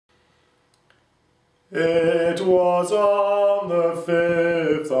It was on the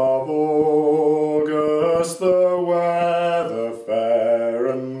 5th of August, the weather fair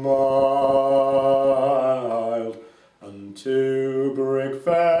and mild, and to Brigg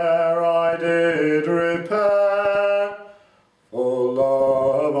Fair I did repair, for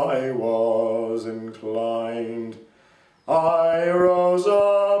love I was inclined. I rose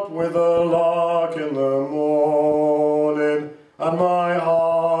up with a lark in the morning, and my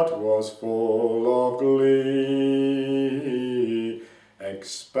heart was full of glee,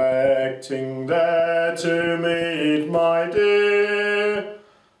 expecting there to meet my dear,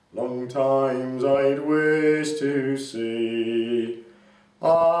 long times I'd wished to see.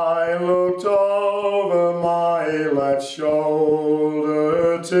 I looked over my left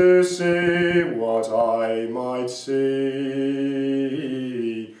shoulder to see what I might see,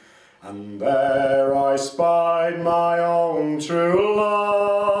 and there I spied my own true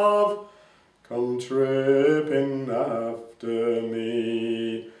love come tripping after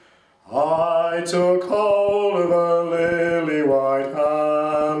me. I took hold of her lily white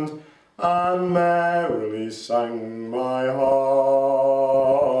hand and merrily sang my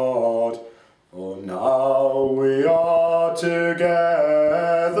heart, for now we are together,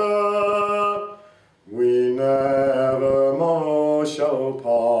 we never more shall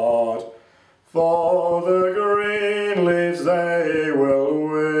part, for the green leaves they will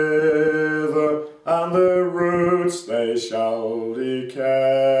wither, and the roots they shall decay,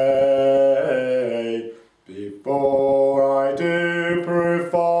 before I do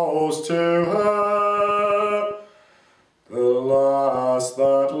prove false to her.